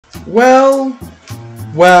Well.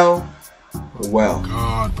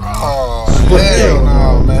 God, bro. Oh, hell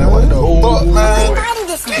no, man. What the fuck, man?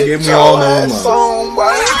 You gave me all no love. Song,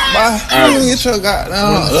 boy. Get your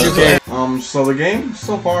goddamn. So the game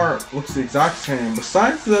so far looks the exact same,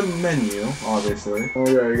 besides the menu, obviously. Oh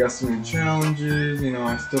yeah, you got some new challenges, you know,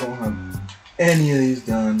 I still don't have any of these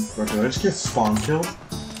done. But did I just get spawn killed?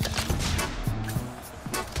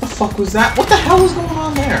 What the fuck was that? What the hell was going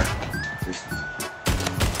on there?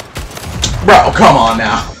 Bro, come on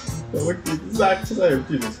now! They look the exact same,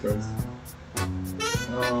 Jesus Christ.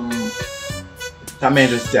 That man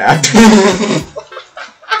just dabbed.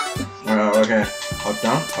 Okay. Up,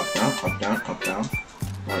 down, up, down, up, down, up, down.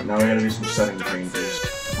 Alright, now we gotta do some setting changes.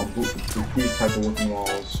 I'll boot these type of looking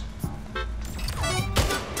walls.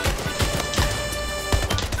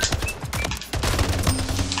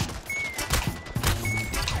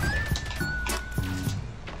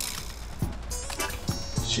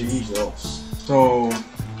 Jesus. So, I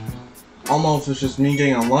don't know if it's just me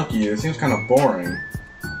getting unlucky. It seems kind of boring.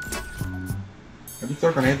 Have you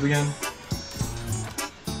thrown grenades again?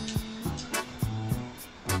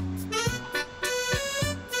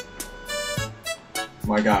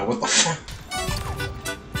 My god, what the fuck?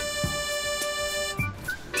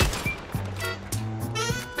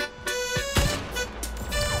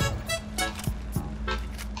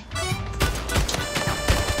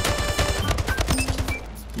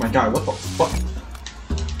 My god, what the fuck?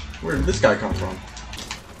 Where did this guy come from?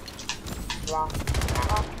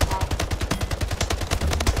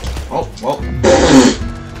 Oh, well.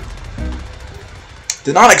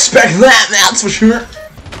 Did not expect that, that's for sure.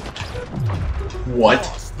 What?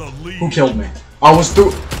 Who killed me? I was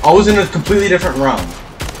in a completely different realm.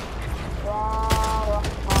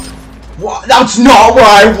 What? That's not where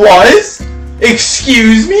I was!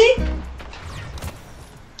 Excuse me?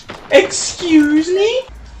 Excuse me?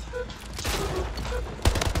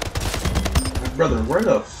 Brother, where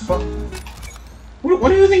the fuck? What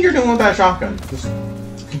do you think you're doing with that shotgun? Just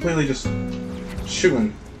completely just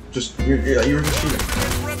shooting. Just you were just shooting.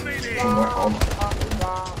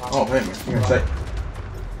 Oh hey man, you're gonna say.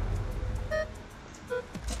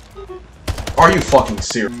 Are you fucking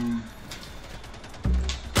serious?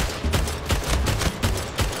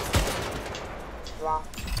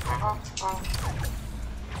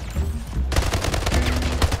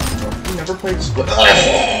 You never played Split.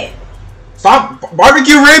 Stop!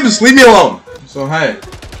 Barbecue ribs! Leave me alone! So hey,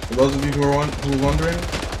 for those of you who are wondering,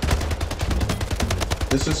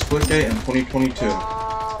 this is Splitgate in 2022.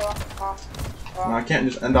 Now I can't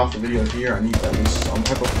just end off the video here, I need at least some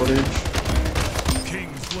type of footage.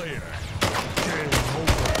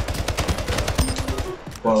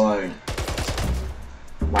 But like,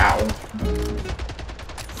 wow.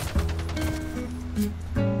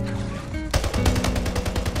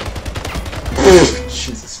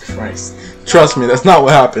 Jesus Christ. Trust me, that's not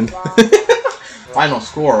what happened. Final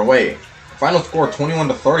score, wait. Final score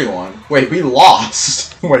 21-31. Wait, we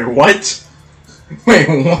lost. Wait, what? Wait,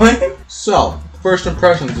 what? So, first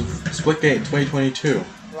impressions of Splitgate 2022.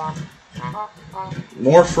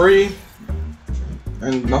 More free.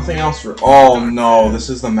 And nothing else for— oh no, this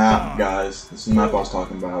is the map, guys. This is the map I was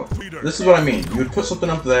talking about. This is what I mean. You would put something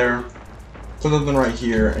up there, put something right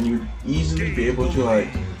here, and you would easily be able to, like,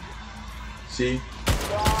 see?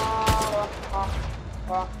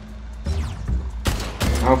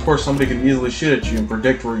 Now, of course, somebody could easily shoot at you and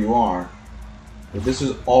predict where you are. But this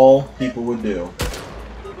is all people would do.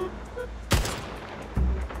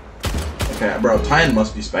 Okay, bro, Titan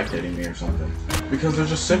must be spectating me or something. Because there's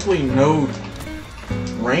just simply no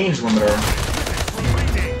range limiter.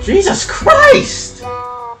 Jesus Christ!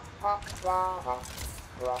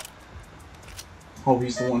 Oh,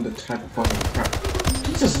 he's the one that type of fucking crap.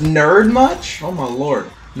 Jesus, nerd much? Oh my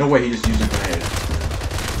lord. No way he just used a grenade.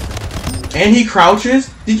 And he crouches?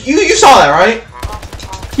 Did you saw that, right?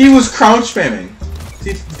 He was crouch spamming.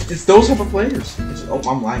 See, it's those type of players. Oh,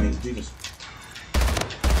 I'm lagging. Jesus.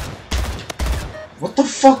 What the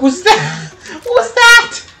fuck was that? What was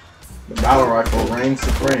that? The battle rifle reigns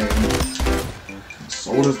supreme.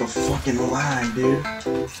 So does the fucking line, dude.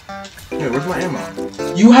 Wait, where's my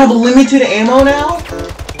ammo? You have limited ammo now?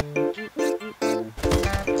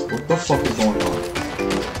 What the fuck is going on?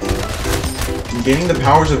 I'm gaining the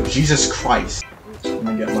powers of Jesus Christ. I'm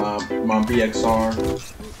gonna get my BXR.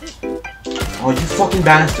 Oh, you fucking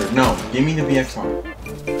bastard. No, give me the BXR.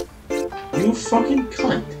 You fucking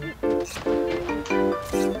cunt.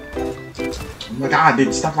 Oh my god,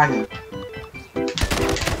 dude, stop lagging.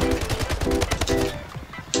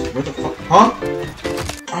 Where the fuck? Huh?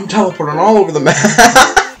 I'm teleporting all over the map.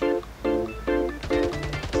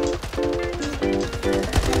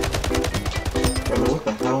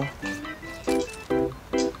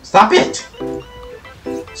 Stop it!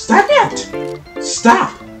 Stop it!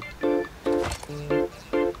 Stop!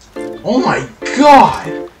 Oh my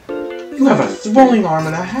god! You have a throwing arm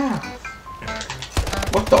and a half!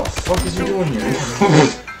 What the fuck is you doing here? Get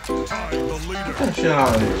that shit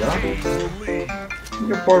out of here, bro.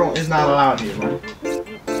 Your portal is not allowed here, man.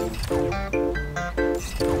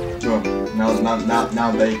 Good.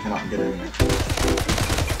 Now they cannot get in here.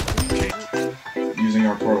 Using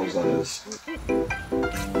our portals, that is.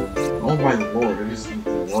 Oh my lord, it is the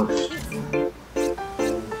worst. I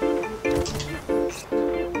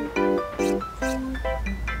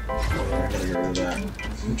gotta get rid of that.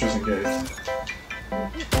 Just in case.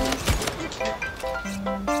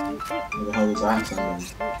 Where the hell is that someone?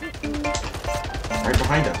 Right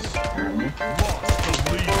behind us, apparently.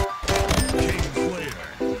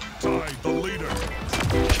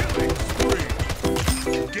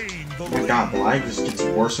 Oh my god, the lag just gets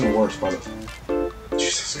worse and worse by the...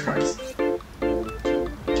 Jesus Christ.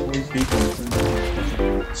 All these people...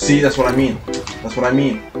 See, that's what I mean. That's what I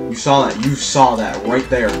mean. You saw that. You saw that right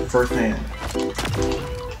there, firsthand.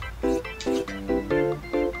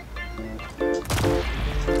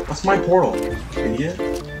 That's my portal, idiot.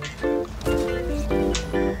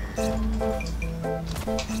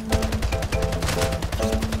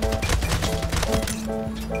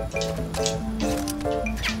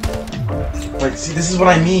 Like, see, this is what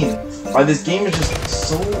I mean. Why this game is just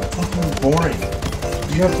so fucking boring.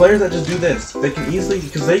 You have players that just do this. They can easily,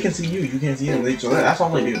 because they can see you, you can't see them. So that's all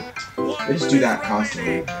they do. They just do that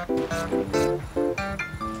constantly.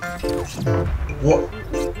 What?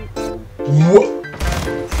 What?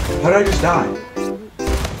 How did I just die?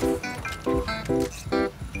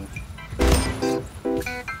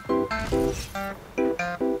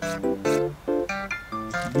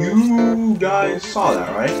 You guys saw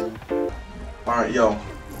that, right? Alright, yo.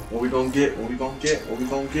 What we gonna get? What we gonna get? What we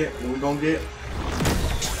gonna get? What we gonna get?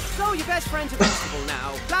 So your best friend's a vegetable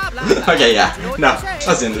now. Blah blah blah. Okay, yeah. No,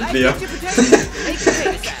 that's the end of the video.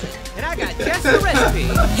 And I got just the recipe.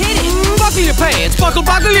 Hit it! Buckle your pants, buckle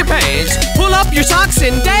your pants. Pull up your socks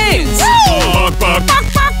and dance.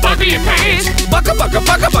 Buckle your pants. Buckle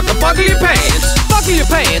your pants. Buckle your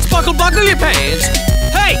pants, buckle your pants.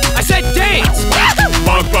 Hey, I said dance.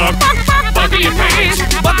 Buckle your pants.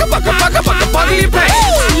 Buckle your pants.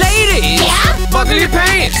 Ladies, yeah? Buckle your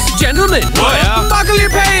pants. Gentlemen, buckle your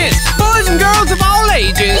pants. Boys and girls of all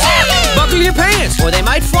ages, buckle your pants or they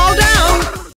might fall down.